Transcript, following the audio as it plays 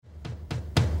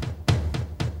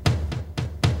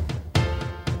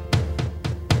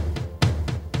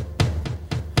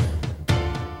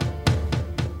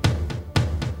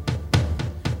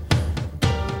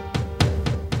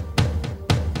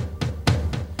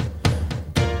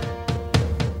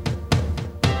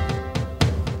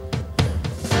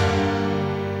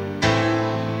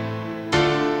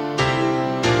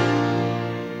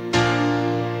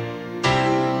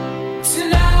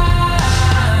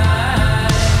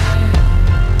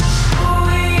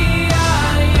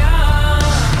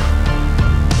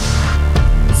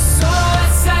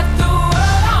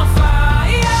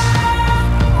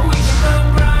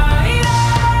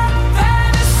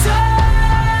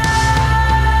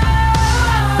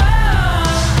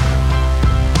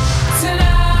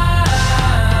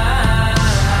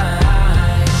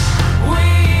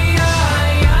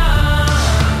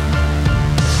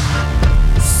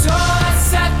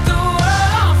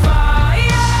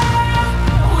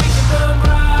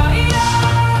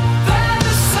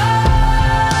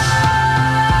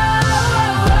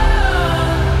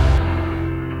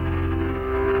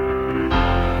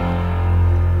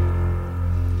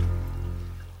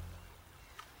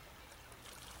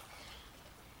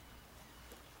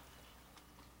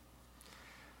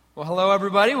Well, hello,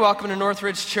 everybody. Welcome to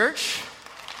Northridge Church.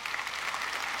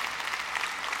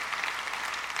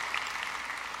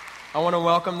 I want to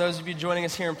welcome those of you joining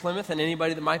us here in Plymouth and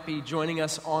anybody that might be joining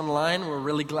us online. We're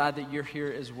really glad that you're here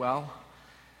as well.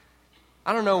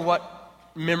 I don't know what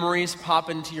memories pop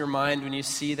into your mind when you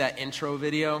see that intro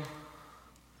video,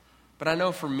 but I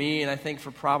know for me, and I think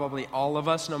for probably all of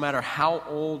us, no matter how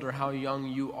old or how young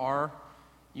you are,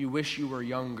 you wish you were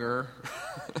younger.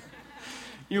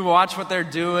 You watch what they're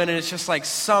doing, and it's just like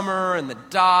summer and the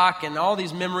dock, and all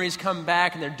these memories come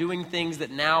back, and they're doing things that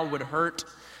now would hurt,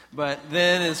 but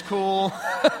then it's cool.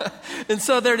 And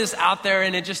so they're just out there,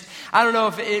 and I don't know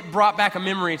if it brought back a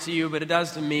memory to you, but it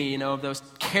does to me, of those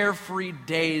carefree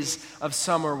days of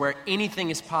summer where anything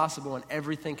is possible and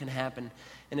everything can happen,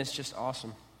 and it's just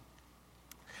awesome.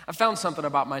 I found something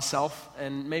about myself,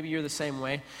 and maybe you're the same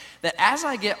way, that as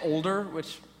I get older,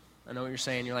 which I know what you're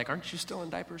saying, you're like, aren't you still in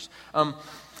diapers?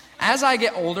 As I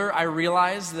get older, I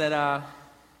realize that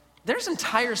there's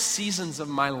entire seasons of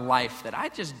my life that I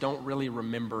just don't really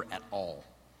remember at all.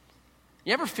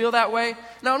 You ever feel that way?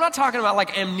 Now, I'm not talking about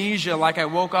like amnesia, like I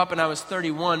woke up and I was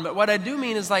 31, but what I do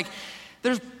mean is like,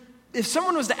 if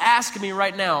someone was to ask me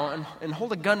right now and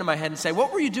hold a gun to my head and say,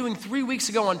 what were you doing 3 weeks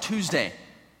ago on Tuesday?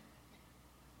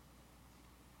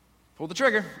 Pull the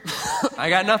trigger. I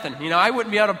got nothing. I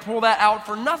wouldn't be able to pull that out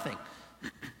for nothing.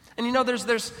 And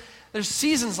there's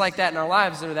seasons like that in our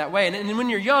lives that are that way. And when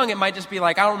you're young, it might just be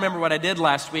like, I don't remember what I did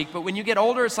last week. But when you get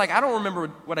older, it's like, I don't remember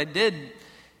what I did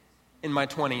in my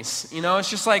 20s. It's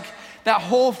just like that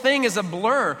whole thing is a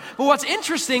blur. But what's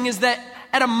interesting is that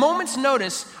at a moment's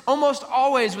notice, almost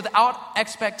always without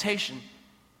expectation,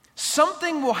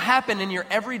 something will happen in your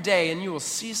everyday, and you will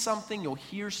see something, you'll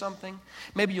hear something,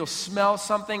 maybe you'll smell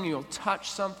something, you'll touch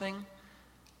something,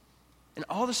 and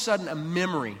all of a sudden a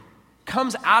memory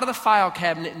comes out of the file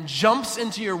cabinet and jumps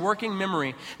into your working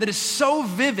memory that is so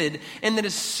vivid and that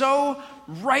is so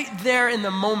right there in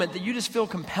the moment that you just feel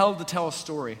compelled to tell a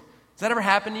story. Does that ever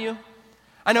happen to you?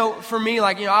 I know for me,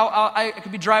 like, I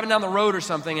could be driving down the road or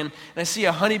something and I see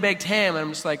a honey-baked ham and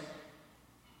I'm just like,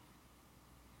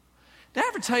 did I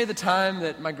ever tell you the time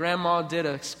that my grandma did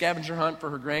a scavenger hunt for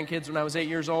her grandkids when I was 8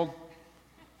 years old?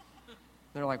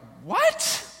 They're like,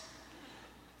 what?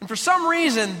 And for some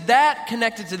reason, that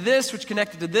connected to this, which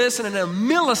connected to this, and in a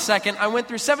millisecond, I went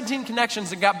through 17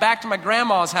 connections and got back to my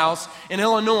grandma's house in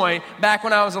Illinois back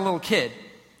when I was a little kid.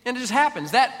 And it just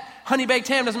happens. That honey-baked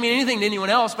ham doesn't mean anything to anyone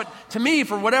else, but to me,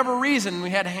 for whatever reason, we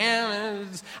had ham,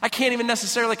 and I can't even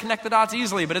necessarily connect the dots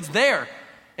easily, but it's there.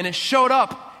 And it showed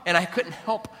up. And I couldn't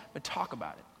help but talk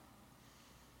about it.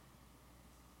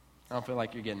 I don't feel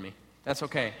like you're getting me. That's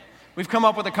okay. We've come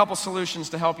up with a couple solutions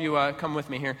to help you come with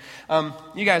me here.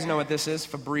 You guys know what this is,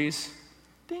 Febreze.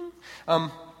 Ding.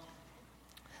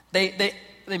 They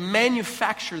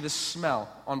manufacture this smell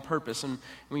on purpose. And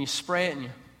when you spray it,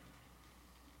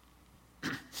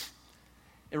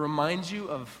 it reminds you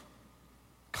of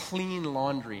clean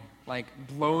laundry, like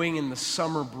blowing in the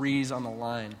summer breeze on the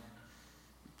line.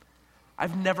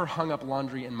 I've never hung up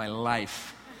laundry in my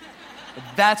life. But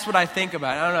that's what I think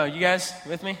about. I don't know. You guys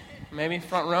with me? Maybe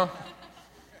front row?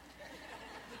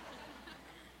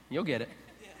 You'll get it.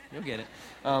 You'll get it.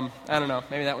 I don't know.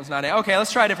 Maybe that one's not it. Okay,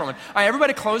 let's try a different one. All right,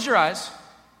 everybody close your eyes.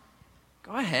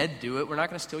 Go ahead, do it. We're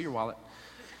not going to steal your wallet.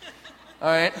 All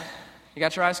right. You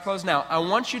got your eyes closed? Now, I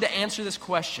want you to answer this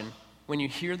question when you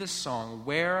hear this song.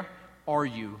 Where are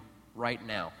you right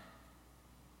now?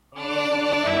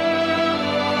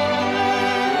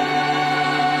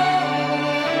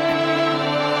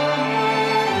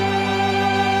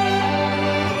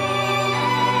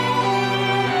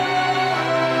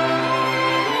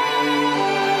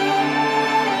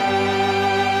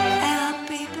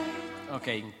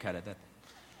 Okay, you can cut it.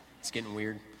 It's getting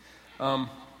weird.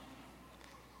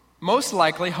 Most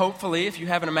likely, hopefully, if you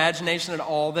have an imagination at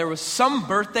all, there was some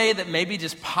birthday that maybe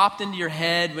just popped into your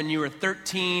head when you were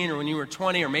 13 or when you were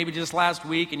 20 or maybe just last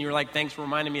week and you were like, thanks for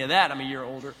reminding me of that. I'm a year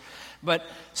older. But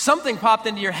something popped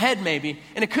into your head maybe,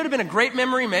 and it could have been a great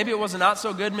memory. Maybe it was a not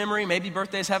so good memory. Maybe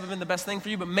birthdays haven't been the best thing for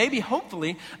you, but maybe,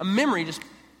 hopefully, a memory just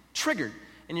triggered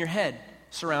in your head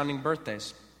surrounding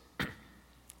birthdays.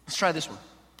 Let's try this one.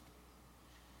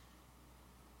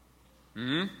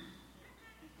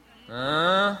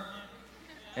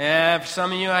 Yeah, for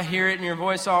some of you, I hear it in your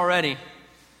voice already.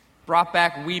 Brought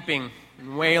back weeping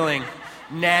and wailing,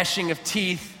 gnashing of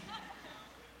teeth.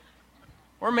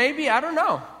 Or maybe, I don't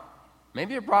know,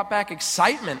 maybe it brought back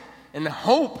excitement and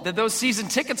hope that those season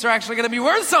tickets are actually going to be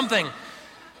worth something.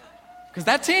 Because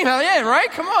that team, hell yeah,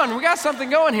 right? Come on, we got something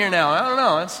going here now. I don't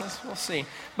know. We'll see.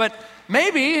 But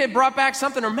maybe it brought back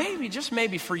something, or maybe, just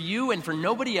maybe, for you and for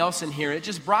nobody else in here, it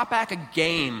just brought back a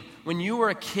game when you were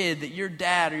a kid that your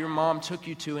dad or your mom took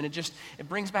you to, and it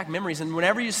brings back memories. And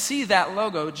whenever you see that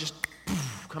logo, it just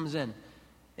comes in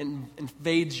and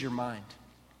invades your mind.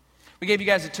 We gave you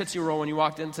guys a Tootsie Roll when you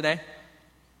walked in today.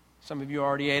 Some of you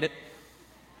already ate it.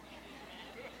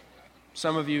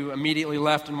 Some of you immediately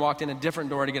left and walked in a different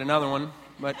door to get another one.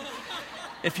 But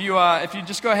if you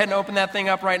just go ahead and open that thing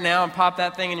up right now and pop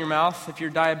that thing in your mouth, if you're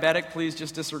diabetic, please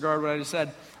just disregard what I just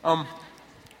said. And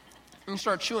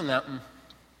start chewing that. And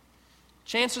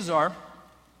chances are,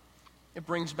 it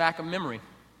brings back a memory.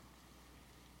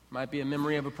 Might be a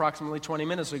memory of approximately 20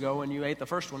 minutes ago when you ate the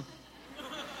first one.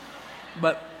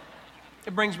 But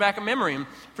it brings back a memory. And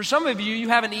for some of you, you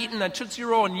haven't eaten a Tootsie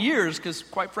Roll in years because,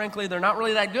 quite frankly, they're not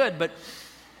really that good. But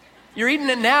you're eating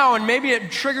it now, and maybe it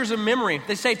triggers a memory.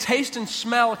 They say taste and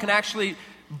smell can actually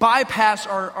bypass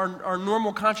our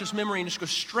normal conscious memory and just go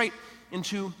straight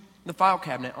into the file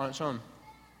cabinet on its own.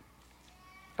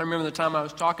 I remember the time I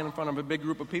was talking in front of a big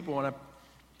group of people, and I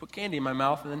put candy in my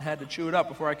mouth and then had to chew it up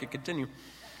before I could continue.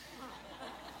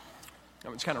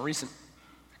 That was kind of recent.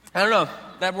 I don't know.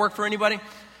 That worked for anybody?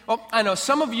 Well, I know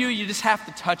some of you, you just have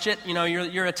to touch it. You know,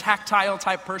 you're a tactile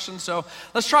type person. So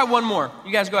let's try one more.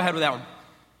 You guys go ahead with that one.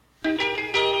 If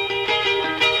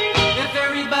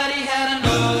everybody had an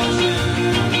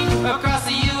ocean across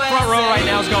the USA, front row right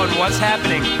now is going, what's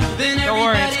happening? Don't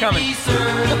worry, it's coming.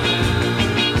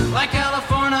 Like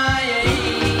California,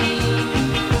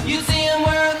 you see them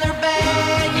wearing their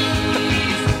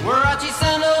baggies, Warachi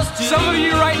sandals too. Some of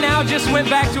you right now just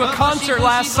went back to a concert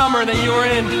last summer that you were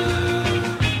in.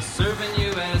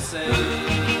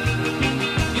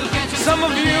 Some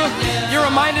of you, you're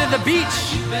reminded of the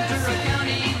beach,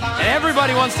 and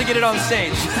everybody wants to get it on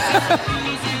stage.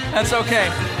 That's okay.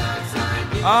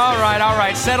 All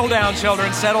right. Settle down,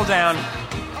 children. Settle down.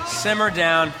 Simmer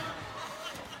down.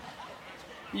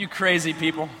 You crazy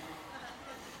people.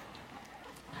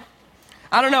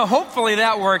 I don't know. Hopefully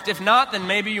that worked. If not, then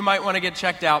maybe you might want to get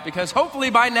checked out, because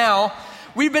hopefully by now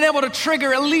we've been able to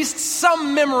trigger at least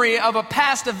some memory of a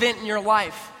past event in your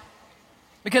life.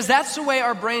 Because that's the way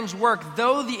our brains work.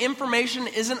 Though the information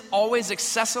isn't always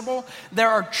accessible, there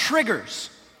are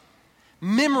triggers,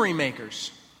 memory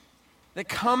makers, that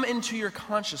come into your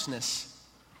consciousness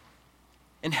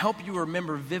and help you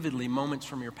remember vividly moments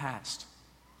from your past.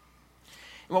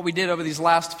 And what we did over these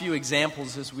last few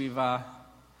examples is we've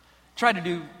tried to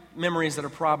do memories that are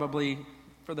probably,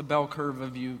 for the bell curve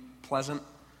of you, pleasant.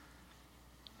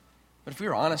 But if we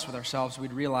were honest with ourselves,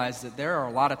 we'd realize that there are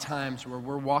a lot of times where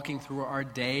we're walking through our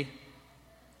day,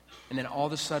 and then all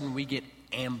of a sudden we get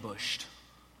ambushed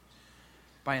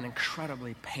by an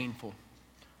incredibly painful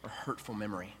or hurtful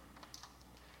memory.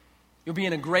 You'll be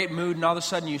in a great mood, and all of a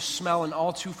sudden you smell an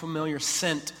all too familiar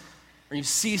scent, or you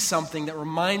see something that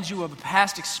reminds you of a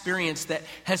past experience that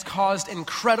has caused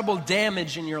incredible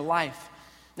damage in your life,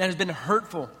 that has been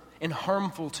hurtful and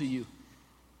harmful to you.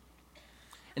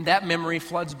 And that memory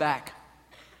floods back.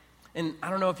 And I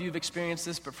don't know if you've experienced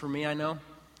this, but for me, I know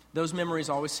those memories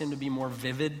always seem to be more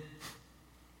vivid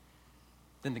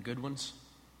than the good ones.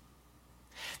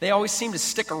 They always seem to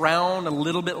stick around a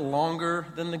little bit longer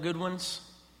than the good ones.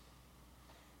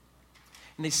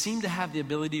 And they seem to have the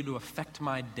ability to affect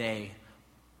my day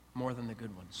more than the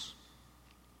good ones.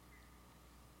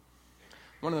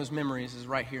 One of those memories is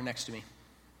right here next to me.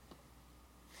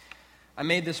 I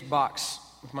made this box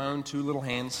with my own two little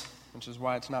hands, which is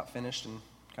why it's not finished and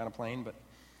kind of plain, but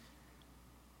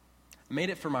I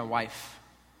made it for my wife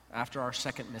after our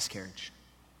second miscarriage.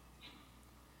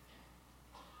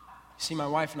 You see, my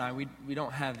wife and I, we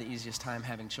don't have the easiest time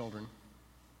having children,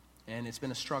 and it's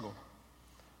been a struggle.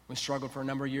 We struggled for a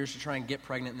number of years to try and get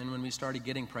pregnant, and then when we started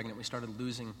getting pregnant, we started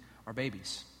losing our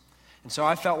babies. And so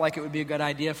I felt like it would be a good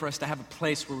idea for us to have a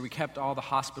place where we kept all the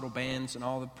hospital bands and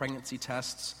all the pregnancy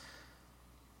tests,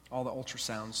 all the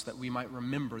ultrasounds, that we might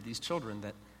remember these children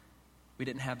that we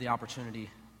didn't have the opportunity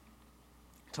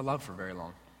to love for very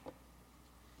long.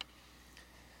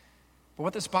 But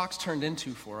what this box turned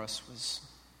into for us was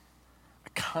a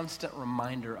constant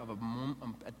reminder of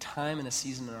a time and a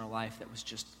season in our life that was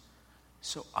just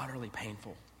so utterly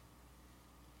painful,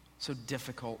 so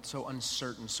difficult, so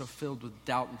uncertain, so filled with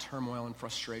doubt and turmoil and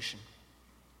frustration.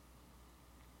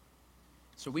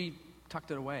 So we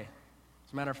tucked it away.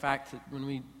 As a matter of fact, when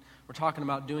we were talking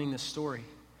about doing this story,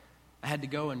 I had to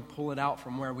go and pull it out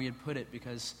from where we had put it,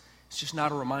 because it's just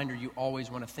not a reminder you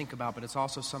always want to think about, but it's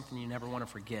also something you never want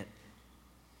to forget.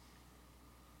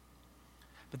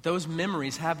 But those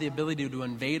memories have the ability to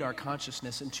invade our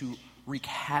consciousness and to wreak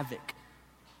havoc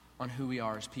on who we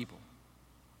are as people.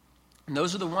 And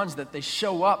those are the ones that they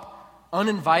show up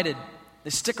uninvited. They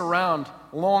stick around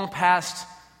long past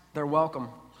their welcome.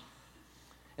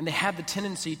 And they have the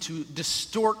tendency to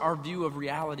distort our view of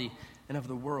reality and of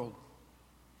the world.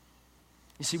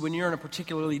 You see, when you're in a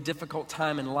particularly difficult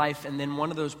time in life and then one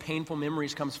of those painful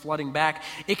memories comes flooding back,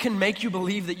 it can make you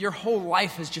believe that your whole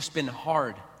life has just been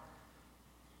hard.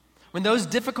 When those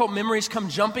difficult memories come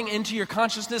jumping into your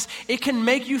consciousness, it can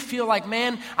make you feel like,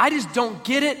 man, I just don't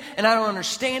get it and I don't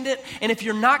understand it. And if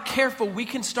you're not careful, we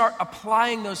can start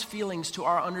applying those feelings to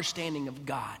our understanding of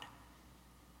God.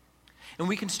 And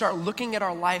we can start looking at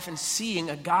our life and seeing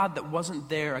a God that wasn't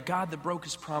there, a God that broke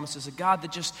his promises, a God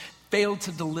that just failed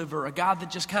to deliver, a God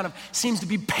that just kind of seems to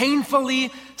be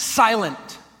painfully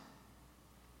silent.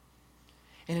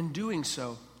 And in doing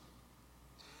so,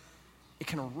 it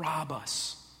can rob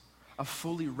us of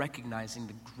fully recognizing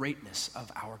the greatness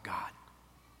of our God.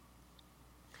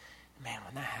 Man,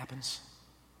 when that happens,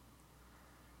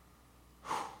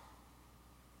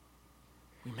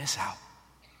 we miss out.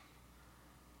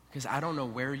 Because I don't know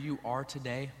where you are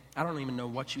today. I don't even know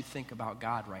what you think about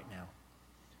God right now.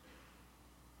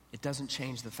 It doesn't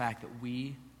change the fact that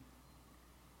we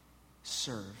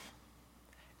serve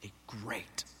a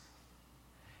great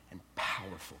and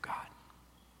powerful God.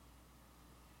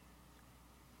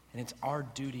 And it's our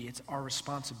duty, it's our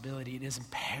responsibility, it is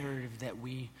imperative that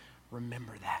we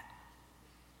remember that.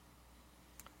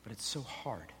 But it's so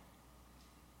hard.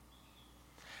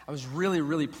 I was really,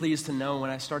 really pleased to know when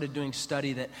I started doing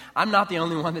study that I'm not the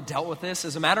only one that dealt with this.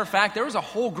 As a matter of fact, there was a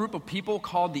whole group of people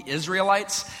called the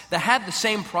Israelites that had the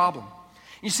same problem.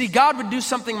 You see, God would do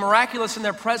something miraculous in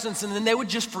their presence, and then they would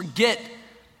just forget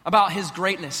about his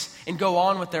greatness and go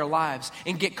on with their lives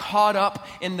and get caught up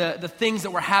in the things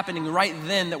that were happening right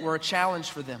then that were a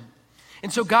challenge for them.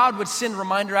 And so God would send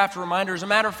reminder after reminder. As a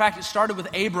matter of fact, it started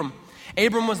with Abram.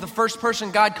 Abram was the first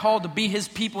person God called to be his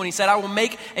people, and he said, I will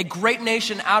make a great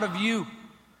nation out of you.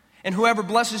 And whoever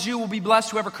blesses you will be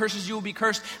blessed, whoever curses you will be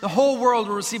cursed. The whole world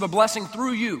will receive a blessing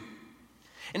through you.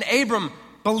 And Abram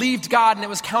believed God, and it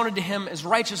was counted to him as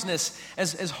righteousness,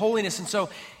 as holiness. And so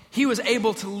he was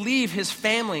able to leave his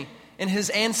family and his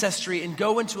ancestry and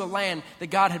go into a land that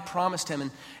God had promised him.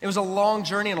 And it was a long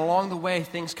journey, and along the way,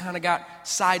 things kind of got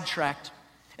sidetracked.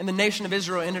 And the nation of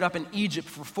Israel ended up in Egypt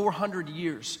for 400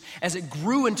 years as it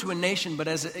grew into a nation, but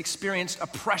as it experienced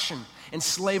oppression and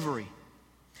slavery.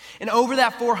 And over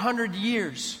that 400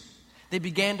 years, they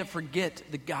began to forget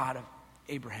the God of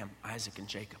Abraham, Isaac, and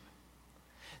Jacob.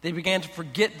 They began to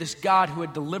forget this God who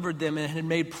had delivered them and had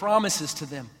made promises to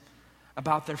them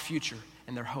about their future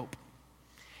and their hope.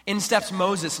 In steps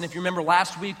Moses, and if you remember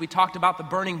last week, we talked about the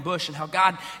burning bush and how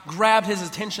God grabbed his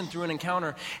attention through an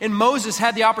encounter. And Moses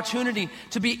had the opportunity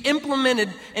to be implemented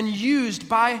and used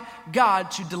by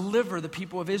God to deliver the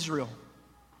people of Israel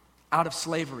out of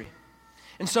slavery.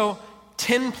 And so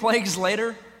 10 plagues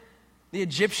later, the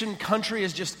Egyptian country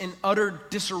is just in utter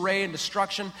disarray and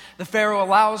destruction. The Pharaoh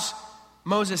allows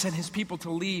Moses and his people to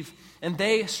leave, and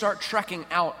they start trekking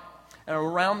out. And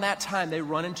around that time, they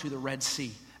run into the Red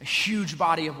Sea, a huge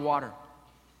body of water.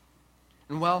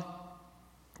 And well,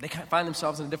 they find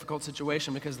themselves in a difficult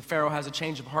situation because the Pharaoh has a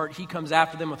change of heart. He comes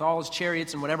after them with all his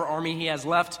chariots and whatever army he has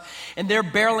left, and they're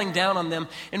barreling down on them.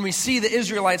 And we see the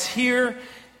Israelites here.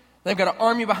 They've got an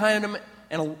army behind them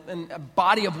and a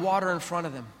body of water in front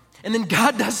of them. And then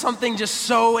God does something just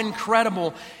so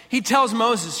incredible. He tells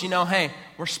Moses, hey,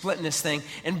 we're splitting this thing.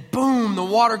 And boom, the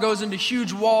water goes into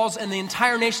huge walls, and the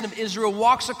entire nation of Israel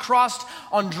walks across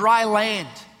on dry land.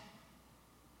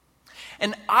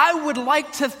 And I would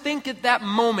like to think at that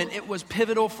moment it was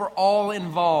pivotal for all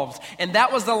involved. And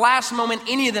that was the last moment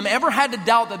any of them ever had to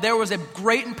doubt that there was a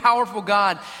great and powerful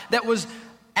God that was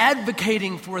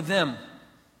advocating for them.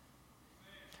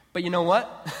 But you know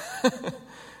what?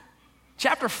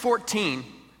 Chapter 14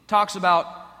 talks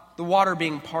about the water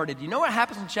being parted. You know what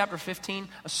happens in chapter 15?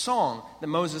 A song that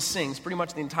Moses sings, pretty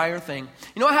much the entire thing.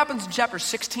 You know what happens in chapter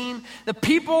 16? The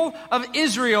people of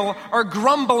Israel are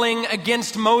grumbling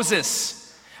against Moses.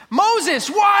 Moses,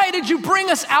 why did you bring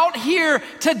us out here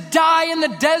to die in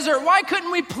the desert? Why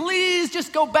couldn't we please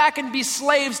just go back and be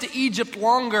slaves to Egypt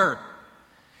longer?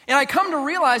 And I come to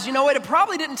realize, it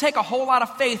probably didn't take a whole lot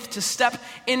of faith to step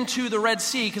into the Red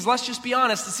Sea, because let's just be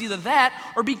honest, it's either that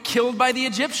or be killed by the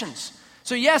Egyptians.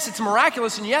 So yes, it's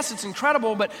miraculous, and yes, it's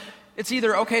incredible, but it's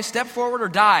either, okay, step forward or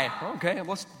die. Okay,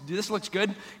 let's do this, looks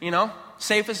good,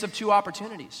 safest of two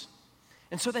opportunities.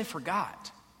 And so they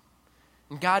forgot.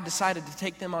 And God decided to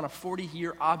take them on a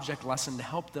 40-year object lesson to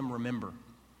help them remember.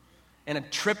 And a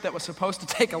trip that was supposed to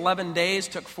take 11 days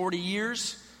took 40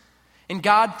 years. And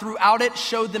God, throughout it,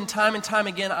 showed them time and time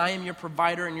again, I am your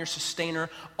provider and your sustainer.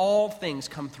 All things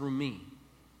come through me.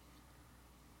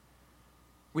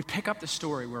 We pick up the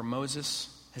story where Moses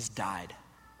has died,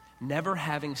 never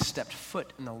having stepped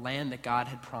foot in the land that God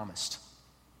had promised.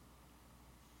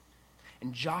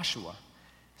 And Joshua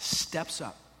steps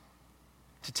up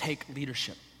to take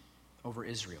leadership over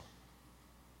Israel.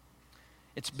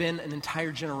 It's been an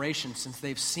entire generation since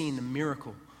they've seen the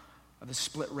miracle of the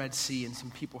split Red Sea, and some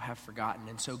people have forgotten.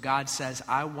 And so God says,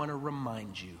 I want to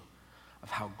remind you of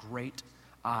how great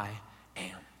I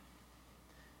am.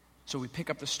 So we pick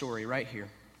up the story right here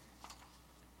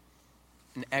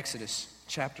in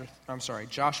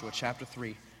Joshua chapter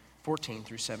 3, 14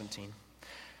 through 17.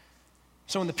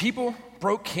 So when the people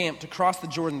broke camp to cross the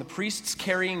Jordan, the priests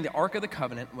carrying the Ark of the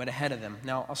Covenant went ahead of them.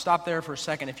 Now, I'll stop there for a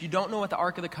second. If you don't know what the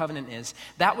Ark of the Covenant is,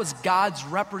 that was God's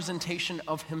representation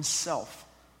of himself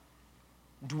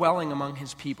dwelling among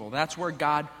his people. That's where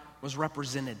God was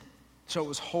represented. So it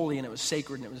was holy and it was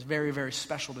sacred and it was very, very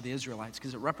special to the Israelites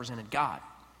because it represented God.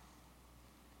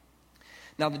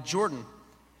 Now, the Jordan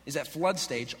is at flood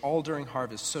stage all during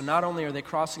harvest. So not only are they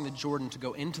crossing the Jordan to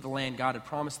go into the land God had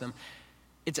promised them,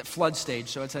 it's at flood stage,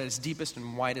 so it's at its deepest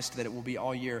and widest that it will be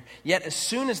all year. Yet as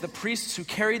soon as the priests who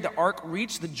carried the ark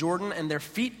reached the Jordan and their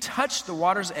feet touched the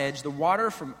water's edge, the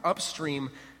water from upstream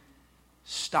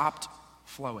stopped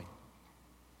flowing.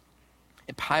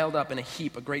 It piled up in a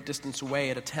heap a great distance away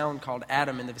at a town called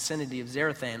Adam in the vicinity of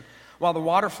Zarethan, while the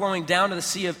water flowing down to the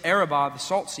Sea of Arabah, the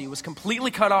Salt Sea, was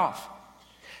completely cut off.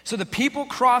 So the people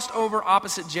crossed over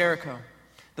opposite Jericho.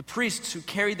 The priests who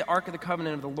carried the Ark of the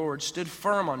Covenant of the Lord stood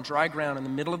firm on dry ground in the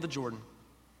middle of the Jordan,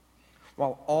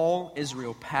 while all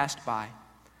Israel passed by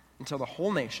until the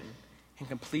whole nation had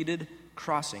completed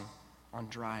crossing on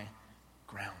dry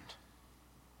ground.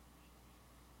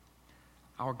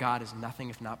 Our God is nothing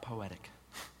if not poetic.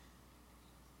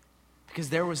 Because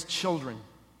there was children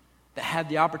that had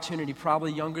the opportunity,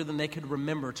 probably younger than they could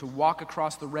remember, to walk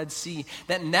across the Red Sea,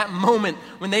 that in that moment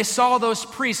when they saw those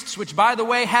priests, which by the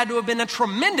way had to have been a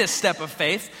tremendous step of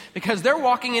faith because they're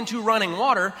walking into running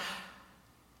water,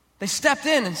 they stepped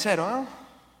in and said, well,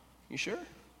 you sure?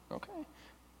 Okay.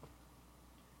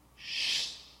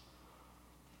 Shh.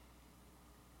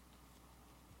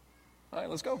 All right,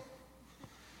 let's go.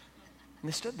 And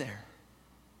they stood there.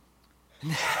 And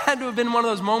it had to have been one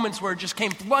of those moments where it just came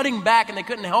flooding back and they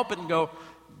couldn't help it and go,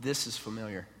 this is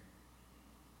familiar.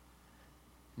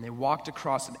 And they walked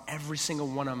across and every single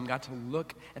one of them got to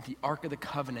look at the Ark of the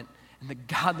Covenant and the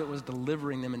God that was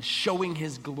delivering them and showing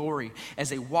his glory as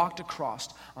they walked across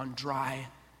on dry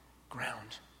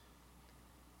ground.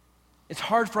 It's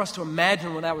hard for us to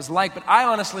imagine what that was like, but I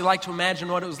honestly like to imagine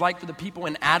what it was like for the people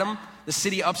in Adam, the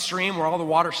city upstream where all the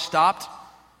water stopped.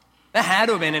 That had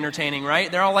to have been entertaining, right?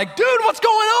 They're all like, dude, what's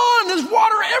going on? There's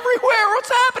water everywhere. What's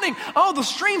happening? Oh, the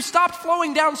stream stopped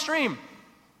flowing downstream.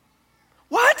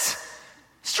 What?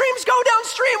 Streams go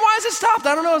downstream. Why is it stopped?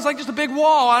 I don't know. It's like just a big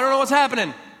wall. I don't know what's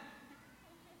happening.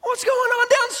 What's going on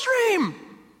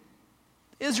downstream?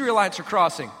 The Israelites are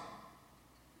crossing.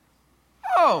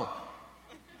 Oh.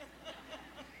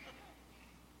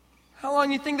 How long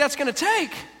do you think that's going to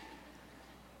take?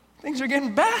 Things are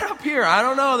getting bad up here. I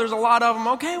don't know. There's a lot of them.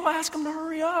 Okay, well, ask them to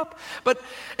hurry up. But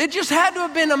it just had to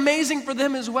have been amazing for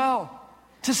them as well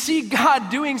to see God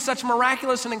doing such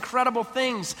miraculous and incredible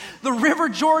things. The River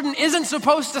Jordan isn't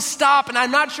supposed to stop, and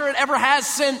I'm not sure it ever has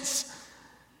since.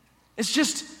 It's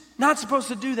just not supposed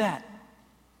to do that.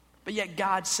 But yet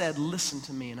God said, listen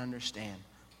to me and understand.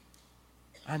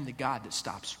 I'm the God that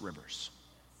stops rivers.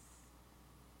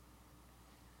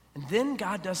 And then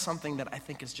God does something that I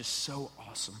think is just so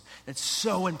awesome. That's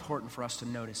so important for us to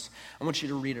notice. I want you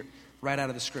to read it right out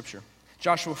of the scripture.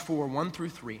 Joshua 4, 1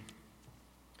 through 3.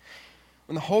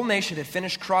 When the whole nation had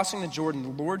finished crossing the Jordan,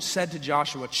 the Lord said to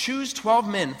Joshua, choose 12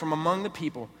 men from among the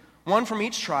people, one from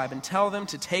each tribe, and tell them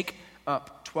to take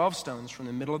up 12 stones from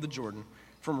the middle of the Jordan,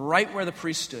 from right where the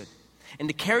priest stood, and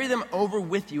to carry them over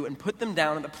with you and put them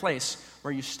down at the place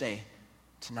where you stay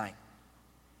tonight.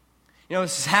 You know,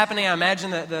 this is happening. I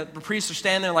imagine that the priests are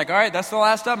standing there like, all right, that's the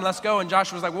last of them. Let's go. And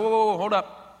Joshua's like, whoa, hold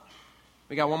up.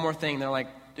 We got one more thing. They're like,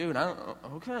 dude,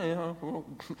 okay.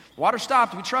 Water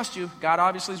stopped. We trust you. God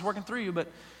obviously is working through you, but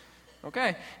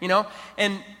okay. You know,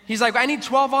 and he's like, I need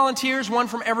 12 volunteers, one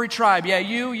from every tribe. Yeah,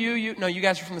 you. No, you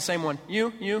guys are from the same one.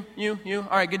 You. All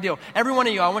right, good deal. Every one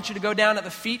of you, I want you to go down at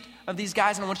the feet of these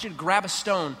guys, and I want you to grab a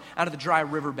stone out of the dry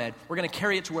riverbed. We're going to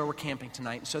carry it to where we're camping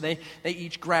tonight. So they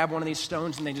each grab one of these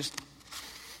stones, and they just...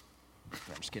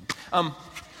 I'm just kidding.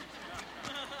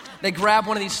 they grab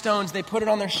one of these stones, they put it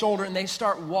on their shoulder, and they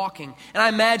start walking. And I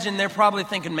imagine they're probably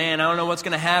thinking, man, I don't know what's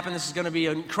going to happen. This is going to be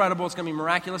incredible. It's going to be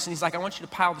miraculous. And he's like, I want you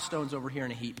to pile the stones over here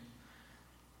in a heap.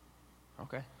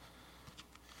 Okay.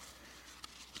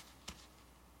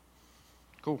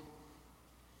 Cool.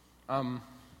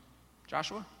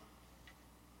 Joshua?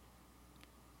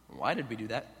 Why did we do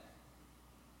that?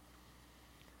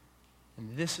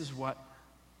 And this is what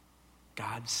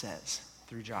God says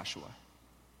through Joshua.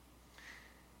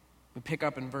 We pick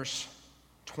up in verse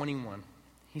 21.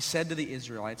 He said to the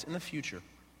Israelites, in the future,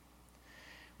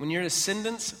 when your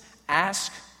descendants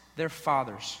ask their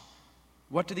fathers,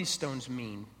 what do these stones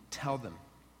mean? Tell them.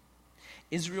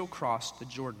 Israel crossed the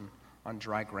Jordan on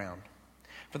dry ground.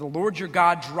 For the Lord your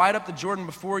God dried up the Jordan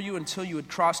before you until you had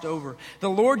crossed over. The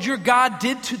Lord your God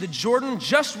did to the Jordan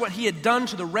just what he had done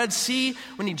to the Red Sea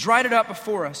when he dried it up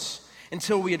before us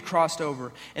until we had crossed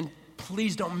over. And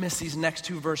please don't miss these next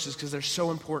two verses because they're so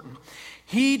important.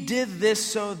 He did this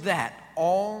so that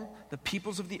all the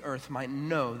peoples of the earth might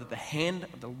know that the hand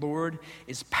of the Lord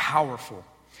is powerful,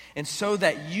 and so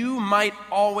that you might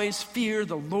always fear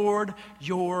the Lord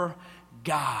your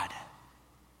God.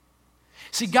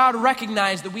 See, God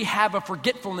recognized that we have a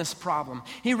forgetfulness problem.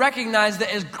 He recognized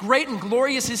that as great and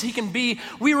glorious as he can be,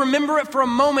 we remember it for a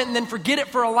moment and then forget it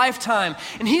for a lifetime.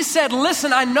 And he said,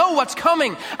 listen, I know what's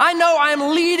coming. I know I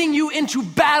am leading you into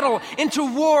battle,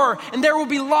 into war, and there will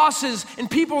be losses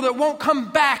and people that won't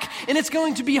come back, and it's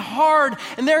going to be hard,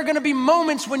 and there are going to be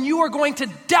moments when you are going to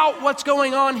doubt what's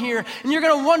going on here, and you're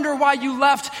going to wonder why you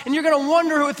left, and you're going to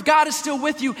wonder if God is still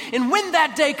with you. And when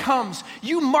that day comes,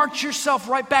 you march yourself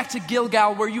right back to Gilgal,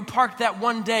 where you parked that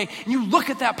one day, and you look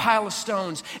at that pile of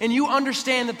stones, and you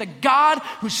understand that the God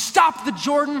who stopped the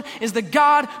Jordan is the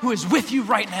God who is with you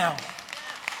right now.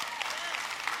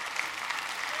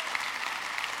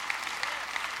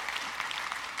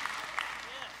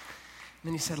 And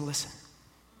then he said, listen,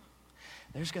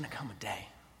 there's going to come a day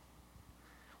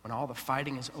when all the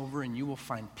fighting is over and you will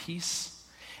find peace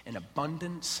and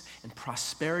abundance and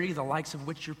prosperity, the likes of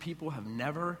which your people have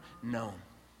never known.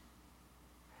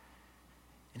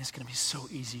 And it's going to be so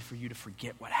easy for you to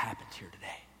forget what happened here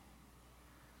today.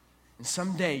 And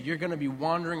someday you're going to be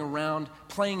wandering around,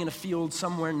 playing in a field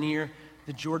somewhere near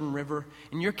the Jordan River,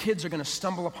 and your kids are going to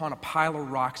stumble upon a pile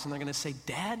of rocks, and they're going to say,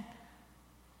 Dad,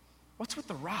 what's with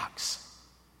the rocks?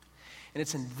 And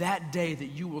it's in that day that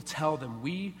you will tell them,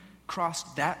 we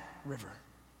crossed that river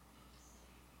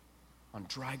on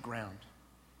dry ground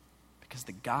because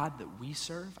the God that we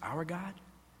serve, our God,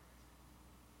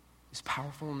 is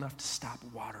powerful enough to stop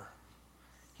water.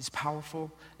 He's powerful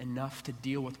enough to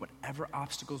deal with whatever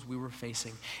obstacles we were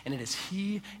facing. And it is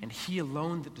he and he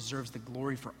alone that deserves the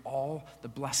glory for all the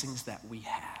blessings that we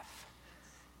have.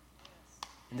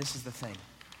 And this is the thing.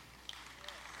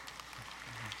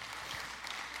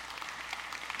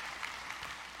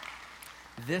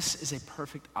 This is a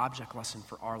perfect object lesson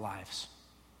for our lives.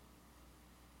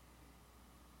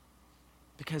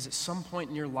 Because at some point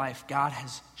in your life, God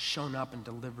has shown up and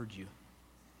delivered you.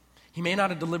 He may not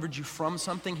have delivered you from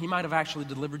something. He might have actually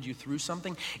delivered you through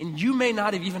something. And you may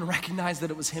not have even recognized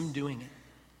that it was him doing it.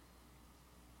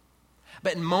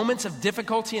 But in moments of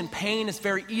difficulty and pain, it's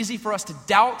very easy for us to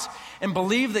doubt and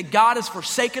believe that God has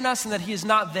forsaken us and that he is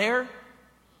not there.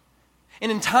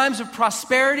 And in times of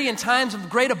prosperity and times of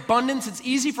great abundance, it's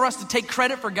easy for us to take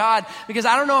credit for God, because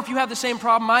I don't know if you have the same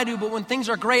problem I do, but when things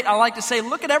are great, I like to say,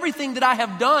 look at everything that I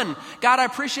have done. God, I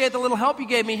appreciate the little help you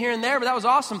gave me here and there, but that was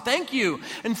awesome. Thank you.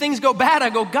 And things go bad, I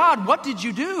go, God, what did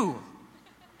you do?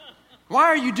 Why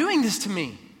are you doing this to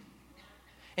me?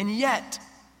 And yet,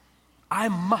 I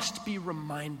must be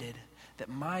reminded that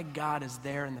my God is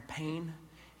there in the pain,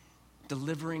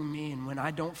 delivering me, and when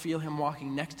I don't feel him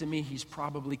walking next to me, he's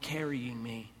probably carrying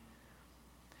me.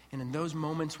 And in those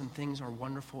moments when things are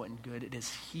wonderful and good, it is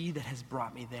he that has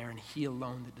brought me there, and he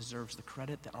alone that deserves the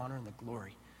credit, the honor, and the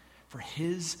glory for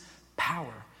his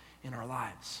power in our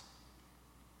lives.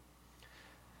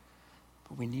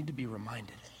 But we need to be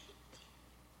reminded,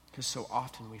 because so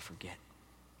often we forget.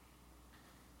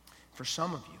 For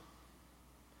some of you,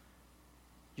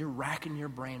 you're racking your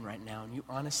brain right now, and you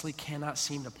honestly cannot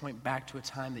seem to point back to a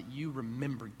time that you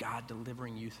remember God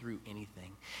delivering you through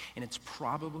anything. And it's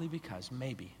probably because,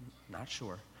 maybe, not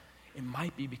sure, it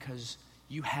might be because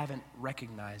you haven't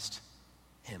recognized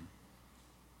him.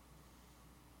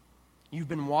 You've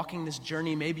been walking this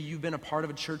journey. Maybe you've been a part of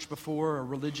a church before, or a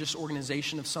religious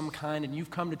organization of some kind, and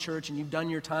you've come to church and you've done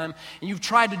your time, and you've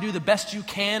tried to do the best you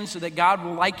can so that God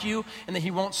will like you and that he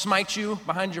won't smite you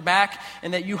behind your back,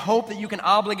 and that you hope that you can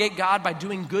obligate God by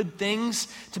doing good things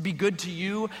to be good to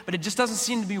you, but it just doesn't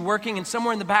seem to be working, and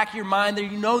somewhere in the back of your mind there,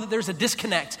 you know that there's a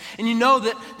disconnect, and you know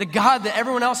that the God that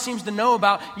everyone else seems to know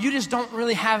about, you just don't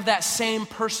really have that same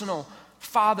personal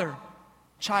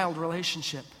father-child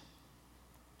relationship.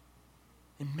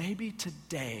 And maybe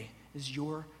today is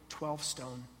your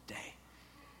 12-stone day.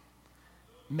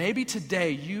 Maybe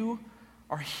today you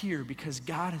are here because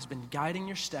God has been guiding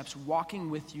your steps,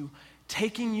 walking with you,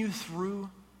 taking you through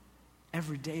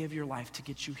every day of your life to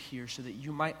get you here so that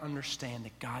you might understand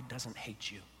that God doesn't hate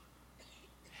you.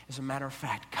 As a matter of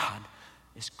fact, God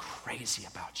is crazy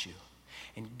about you.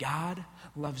 And God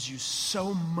loves you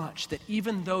so much that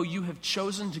even though you have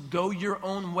chosen to go your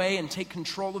own way and take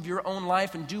control of your own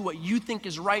life and do what you think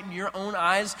is right in your own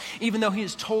eyes, even though he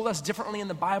has told us differently in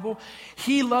the Bible,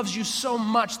 he loves you so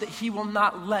much that he will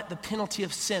not let the penalty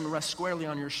of sin rest squarely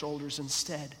on your shoulders.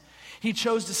 Instead, he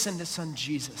chose to send his son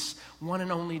Jesus, one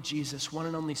and only Jesus, one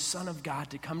and only Son of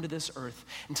God, to come to this earth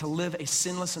and to live a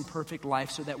sinless and perfect life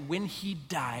so that when he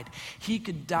died, he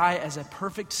could die as a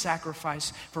perfect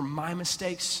sacrifice for my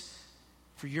mistakes,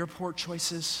 for your poor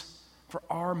choices, for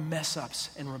our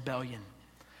mess-ups and rebellion,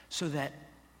 so that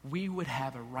we would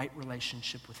have a right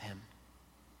relationship with him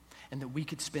and that we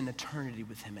could spend eternity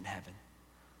with him in heaven.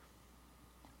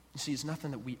 You see, it's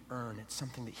nothing that we earn, it's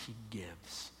something that he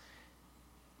gives.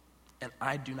 And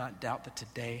I do not doubt that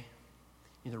today,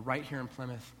 either right here in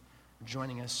Plymouth or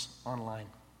joining us online,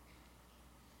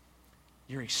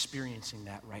 you're experiencing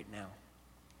that right now.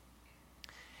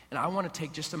 And I want to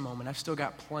take just a moment. I've still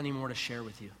got plenty more to share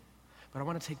with you. But I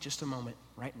want to take just a moment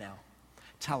right now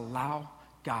to allow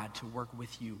God to work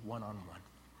with you one-on-one.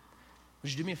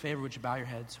 Would you do me a favor? Would you bow your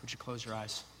heads? Would you close your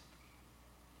eyes?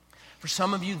 For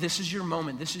some of you, this is your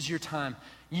moment. This is your time.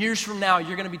 Years from now,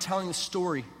 you're going to be telling the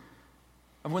story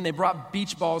of when they brought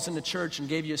beach balls into church and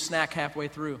gave you a snack halfway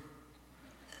through.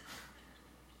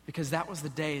 Because that was the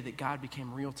day that God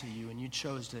became real to you and you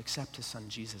chose to accept his son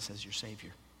Jesus as your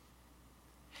Savior.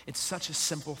 It's such a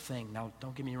simple thing. Now,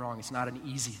 don't get me wrong, it's not an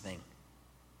easy thing.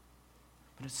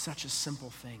 But it's such a simple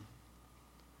thing.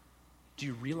 Do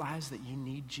you realize that you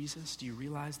need Jesus? Do you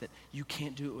realize that you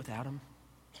can't do it without him?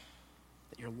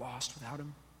 That you're lost without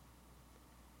him?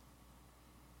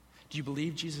 Do you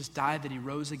believe Jesus died, that he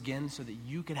rose again so that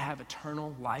you could have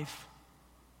eternal life?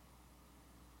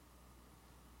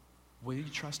 Will you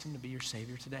trust him to be your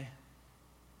Savior today?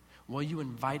 Will you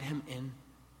invite him in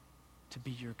to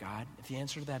be your God? If the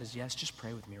answer to that is yes, just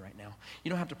pray with me right now. You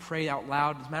don't have to pray out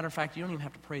loud. As a matter of fact, you don't even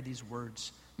have to pray these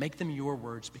words. Make them your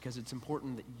words because it's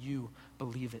important that you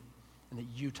believe it and that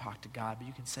you talk to God. But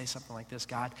you can say something like this: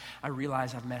 God, I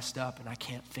realize I've messed up and I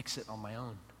can't fix it on my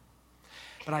own.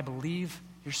 But I believe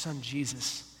your son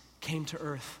Jesus came to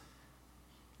earth,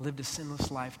 lived a sinless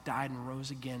life, died and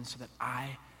rose again so that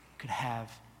I could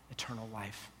have eternal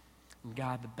life. And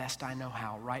God, the best I know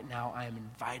how, right now I am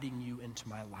inviting you into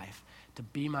my life to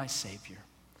be my Savior,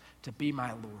 to be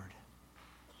my Lord.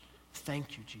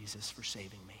 Thank you, Jesus, for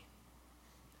saving me.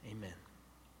 Amen.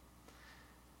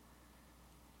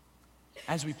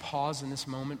 As we pause in this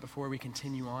moment before we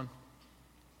continue on,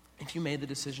 if you made the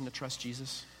decision to trust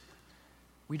Jesus,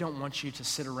 we don't want you to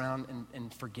sit around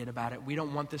and forget about it. We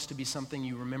don't want this to be something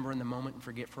you remember in the moment and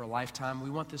forget for a lifetime. We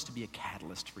want this to be a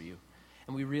catalyst for you.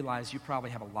 And we realize you probably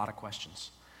have a lot of questions.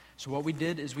 So what we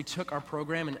did is we took our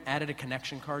program and added a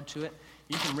connection card to it.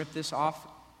 You can rip this off,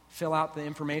 fill out the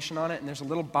information on it, and there's a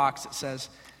little box that says,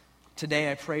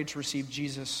 "Today I prayed to receive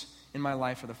Jesus in my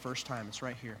life for the first time." It's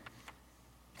right here.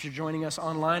 If you're joining us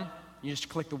online, you just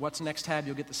click the What's Next tab,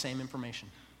 you'll get the same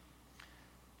information.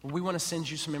 Well, we want to send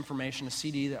you some information, a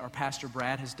CD that our pastor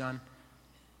Brad has done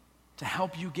to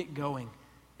help you get going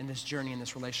in this journey, in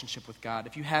this relationship with God.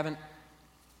 If you haven't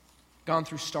gone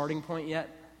through Starting Point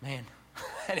yet, man,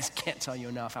 I just can't tell you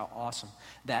enough how awesome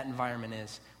that environment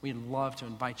is. We'd love to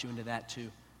invite you into that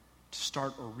too, to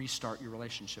start or restart your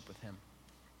relationship with him.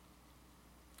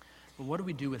 But what do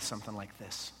we do with something like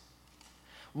this?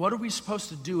 What are we supposed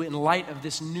to do in light of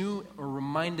this new or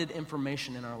reminded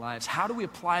information in our lives? How do we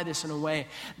apply this in a way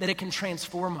that it can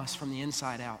transform us from the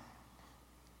inside out?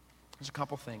 There's a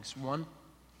couple things. One,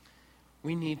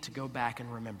 we need to go back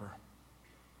and remember.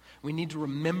 We need to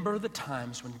remember the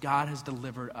times when God has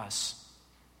delivered us.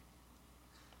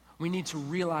 We need to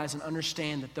realize and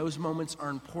understand that those moments are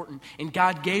important, and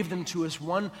God gave them to us.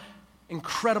 One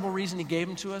incredible reason he gave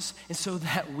them to us is so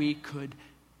that we could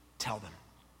tell them.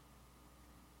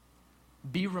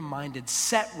 Be reminded,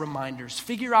 set reminders.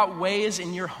 Figure out ways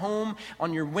in your home,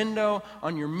 on your window,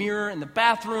 on your mirror, in the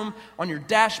bathroom, on your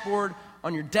dashboard,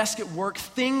 on your desk at work,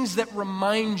 things that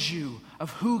remind you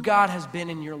of who God has been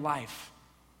in your life.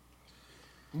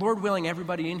 Lord willing,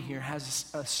 everybody in here has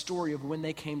a story of when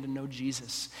they came to know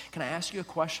Jesus. Can I ask you a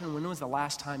question? When was the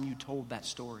last time you told that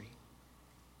story?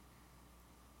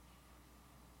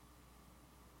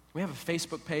 We have a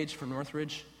Facebook page for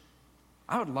Northridge.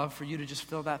 I would love for you to just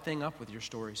fill that thing up with your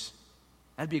stories.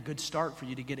 That'd be a good start for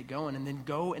you to get it going. And then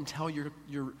go and tell your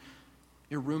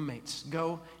roommates.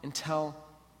 Go and tell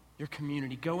your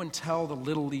community. Go and tell the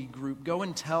Little League group. Go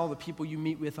and tell the people you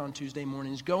meet with on Tuesday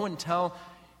mornings. Go and tell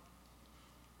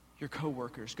your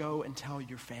coworkers. Go and tell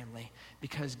your family.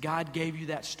 Because God gave you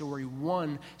that story,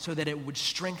 one, so that it would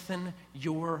strengthen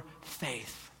your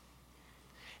faith.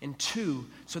 And two,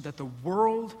 so that the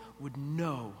world would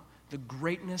know the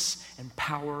greatness and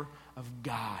power of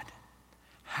God.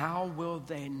 How will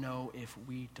they know if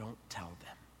we don't tell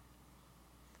them?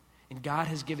 And God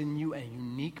has given you a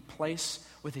unique place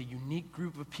with a unique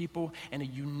group of people and a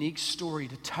unique story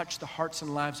to touch the hearts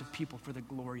and lives of people for the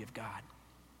glory of God.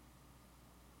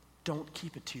 Don't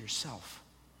keep it to yourself.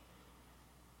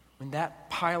 When that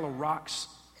pile of rocks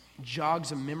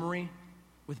jogs a memory,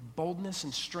 with boldness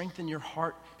and strength in your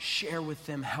heart, share with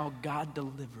them how God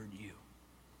delivered you.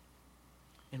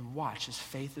 And watch as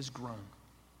faith is grown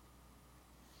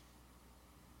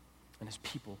and as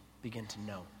people begin to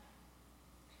know.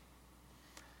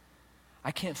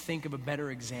 I can't think of a better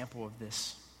example of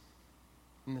this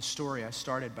than the story I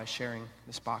started by sharing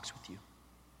this box with you.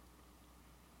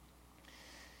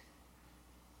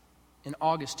 In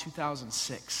August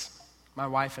 2006, my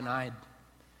wife and I had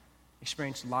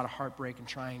experienced a lot of heartbreak in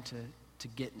trying to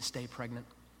get and stay pregnant,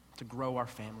 to grow our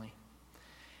family.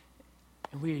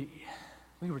 And we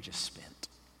were just spent.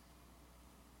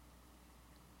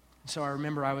 So I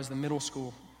remember I was the middle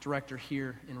school director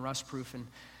here in Rustproof, and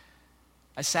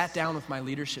I sat down with my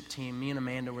leadership team. Me and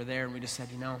Amanda were there, and we just said,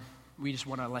 we just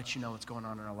want to let you know what's going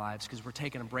on in our lives, because we're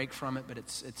taking a break from it, but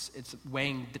it's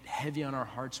weighing heavy on our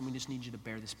hearts, and we just need you to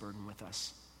bear this burden with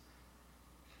us.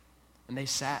 And they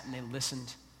sat and they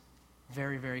listened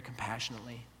very, very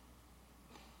compassionately.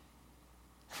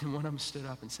 And one of them stood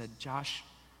up and said, Josh,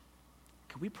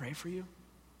 could we pray for you?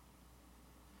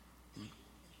 And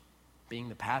being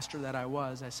the pastor that I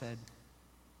was, I said,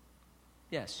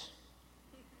 yes.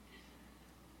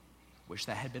 Wish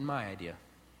that had been my idea.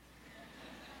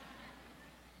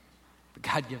 But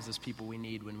God gives us people we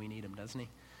need when we need them, doesn't he?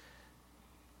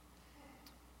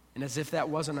 And as if that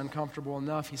wasn't uncomfortable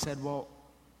enough, he said, well,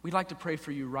 we'd like to pray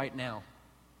for you right now.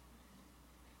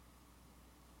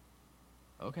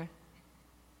 Okay.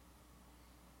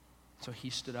 So he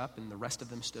stood up, and the rest of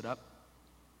them stood up.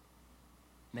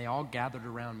 And they all gathered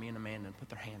around me and Amanda and put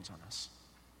their hands on us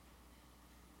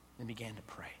and began to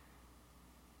pray.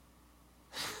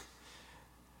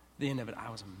 The end of it, I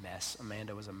was a mess.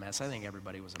 Amanda was a mess. I think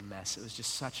everybody was a mess. It was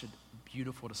just such a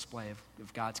beautiful display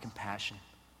of God's compassion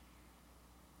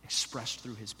expressed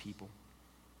through his people.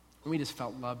 And we just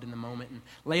felt loved in the moment. And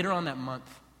later on that month,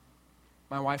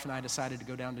 my wife and I decided to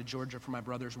go down to Georgia for my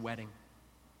brother's wedding.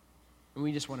 And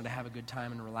we just wanted to have a good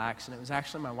time and relax. And it was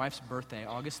actually my wife's birthday,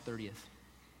 August 30th.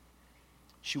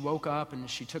 She woke up and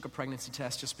she took a pregnancy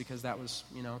test just because that was,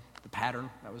 the pattern.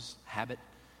 That was habit.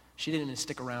 She didn't even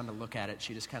stick around to look at it.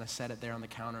 She just kind of set it there on the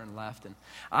counter and left. And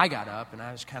I got up and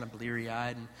I was kind of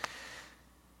bleary-eyed and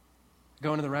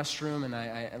go into the restroom, and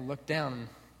I looked down and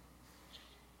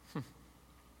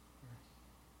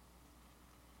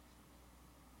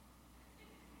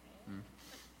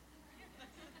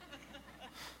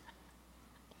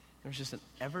there's just an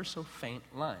ever so faint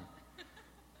line.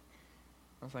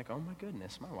 I was like, oh my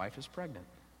goodness, my wife is pregnant.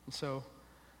 And so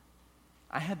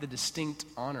I had the distinct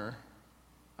honor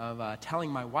of telling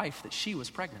my wife that she was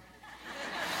pregnant.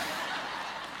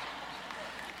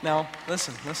 Now,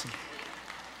 listen.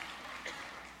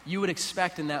 You would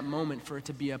expect in that moment for it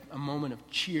to be a moment of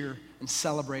cheer and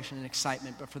celebration and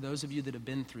excitement, but for those of you that have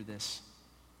been through this,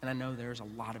 and I know there's a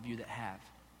lot of you that have,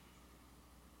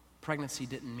 pregnancy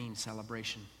didn't mean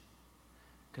celebration.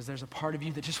 Because there's a part of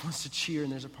you that just wants to cheer,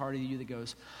 and there's a part of you that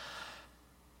goes,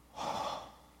 oh.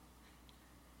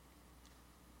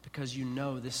 Because you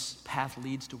know this path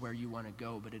leads to where you want to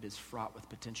go, but it is fraught with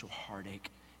potential heartache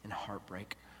and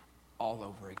heartbreak all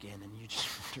over again. And you just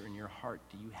wonder in your heart,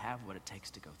 do you have what it takes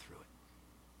to go through it?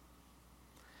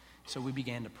 So we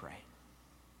began to pray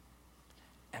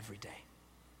every day.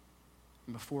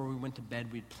 And before we went to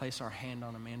bed, we'd place our hand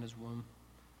on Amanda's womb.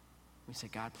 We'd say,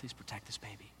 God, please protect this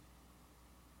baby.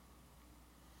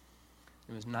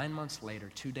 It was 9 months later,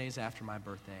 2 days after my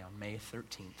birthday, on May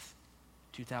 13th,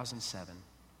 2007,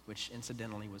 which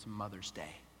incidentally was Mother's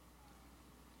Day.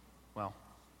 Well,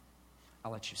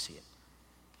 I'll let you see it.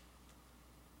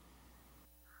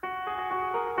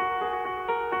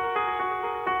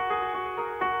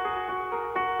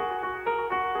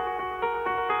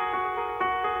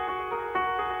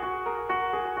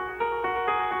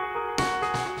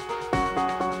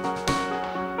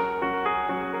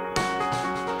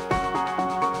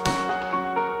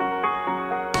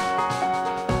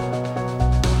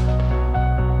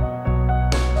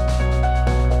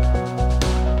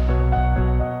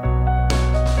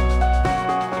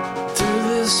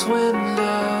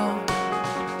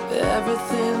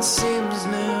 Everything seems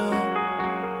new.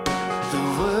 The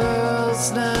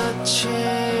world's not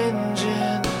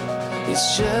changing,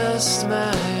 it's just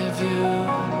my view.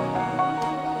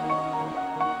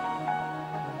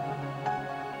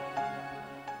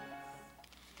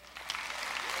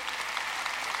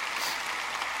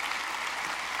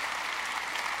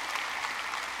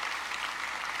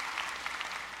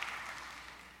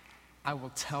 I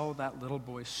will tell that little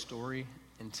boy's story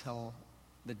until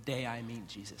the day I meet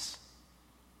Jesus.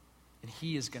 And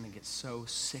he is going to get so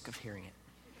sick of hearing it.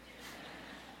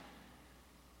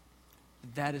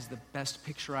 That is the best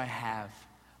picture I have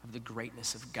of the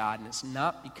greatness of God. And it's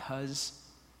not because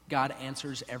God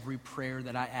answers every prayer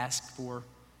that I ask for.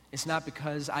 It's not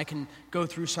because I can go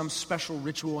through some special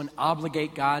ritual and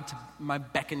obligate God to my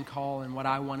beck and call and what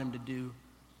I want him to do.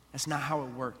 That's not how it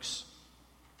works.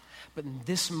 But in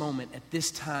this moment, at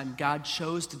this time, God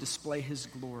chose to display his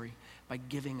glory by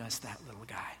giving us that little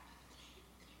guy.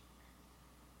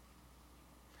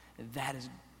 And that is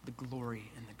the glory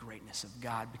and the greatness of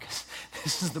God, because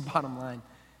this is the bottom line.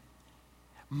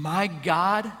 My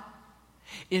God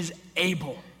is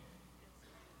able.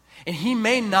 And he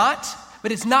may not,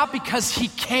 but it's not because he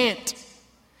can't.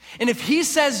 And if he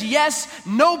says yes,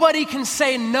 nobody can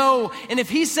say no. And if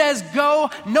he says go,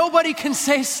 nobody can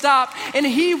say stop. And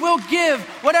he will give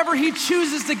whatever he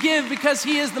chooses to give, because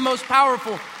he is the most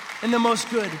powerful and the most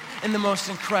good and the most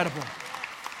incredible.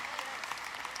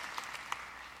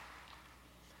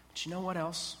 But you know what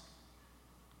else?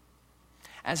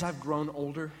 As I've grown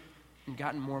older and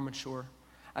gotten more mature,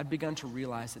 I've begun to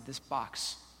realize that this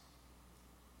box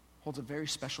holds a very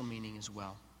special meaning as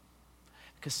well.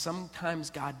 Because sometimes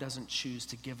God doesn't choose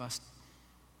to give us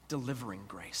delivering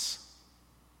grace.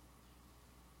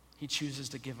 He chooses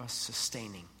to give us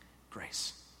sustaining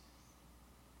grace.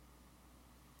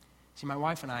 See, my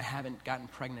wife and I haven't gotten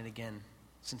pregnant again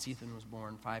since Ethan was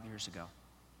born 5 years ago.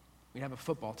 We'd have a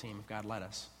football team if God let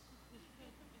us.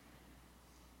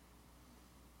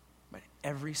 But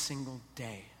every single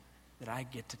day that I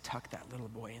get to tuck that little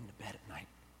boy into bed at night,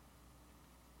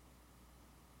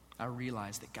 I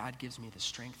realize that God gives me the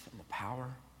strength and the power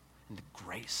and the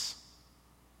grace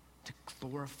to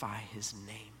glorify his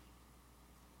name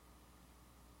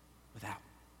without.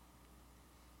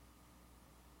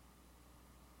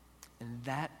 And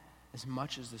that, as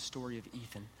much as the story of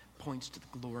Ethan, points to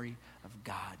the glory of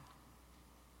God.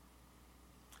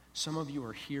 Some of you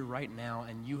are here right now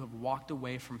and you have walked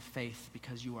away from faith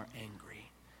because you are angry.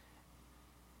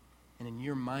 And in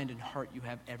your mind and heart, you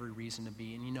have every reason to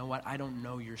be. And you know what? I don't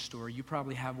know your story. You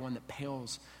probably have one that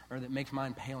pales, or that makes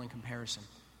mine pale in comparison.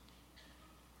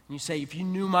 And you say, if you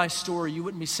knew my story, you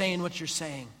wouldn't be saying what you're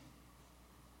saying.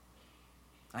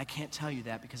 I can't tell you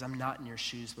that because I'm not in your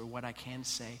shoes, but what I can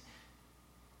say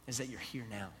is that you're here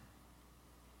now.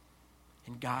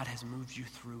 And God has moved you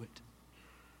through it.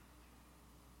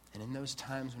 And in those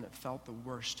times when it felt the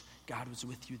worst, God was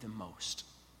with you the most.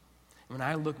 And when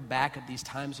I look back at these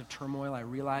times of turmoil, I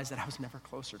realize that I was never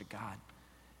closer to God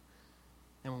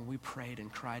than when we prayed and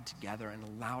cried together and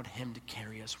allowed him to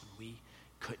carry us when we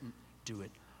couldn't do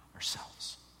it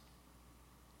ourselves.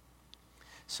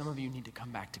 Some of you need to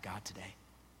come back to God today.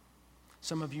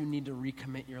 Some of you need to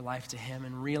recommit your life to him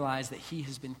and realize that he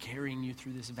has been carrying you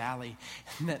through this valley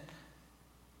and that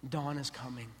dawn is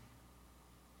coming.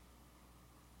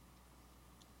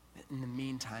 In the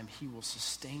meantime, he will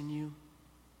sustain you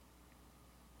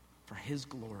for his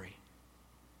glory.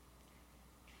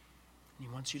 And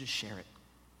he wants you to share it.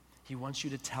 He wants you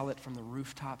to tell it from the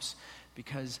rooftops,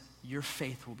 because your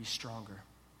faith will be stronger.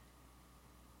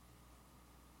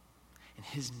 And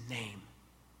his name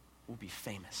will be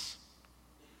famous.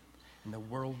 And the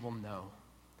world will know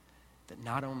that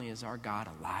not only is our God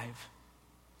alive,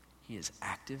 he is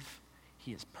active,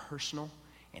 he is personal,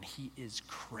 and he is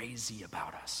crazy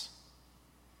about us.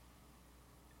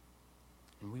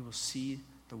 And we will see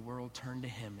the world turn to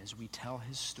him as we tell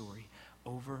his story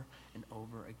over and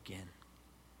over again.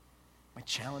 My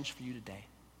challenge for you today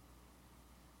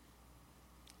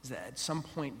is that at some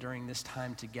point during this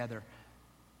time together,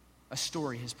 a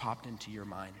story has popped into your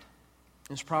mind.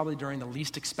 It's probably during the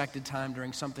least expected time,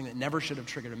 during something that never should have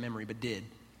triggered a memory, but did.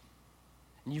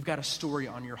 And you've got a story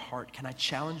on your heart. Can I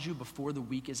challenge you before the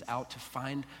week is out to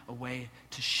find a way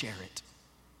to share it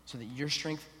so that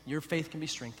your faith can be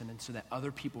strengthened and so that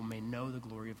other people may know the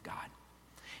glory of God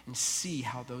and see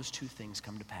how those two things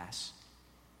come to pass.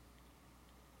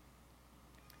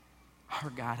 Our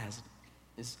God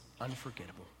is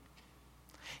unforgettable.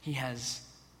 He has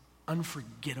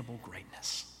unforgettable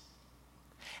greatness.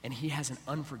 And he has an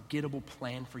unforgettable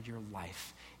plan for your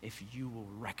life if you will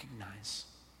recognize,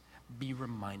 be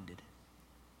reminded,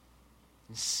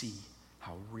 and see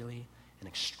how really and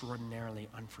extraordinarily,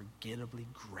 unforgettably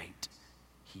great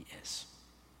he is.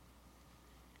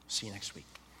 See you next week.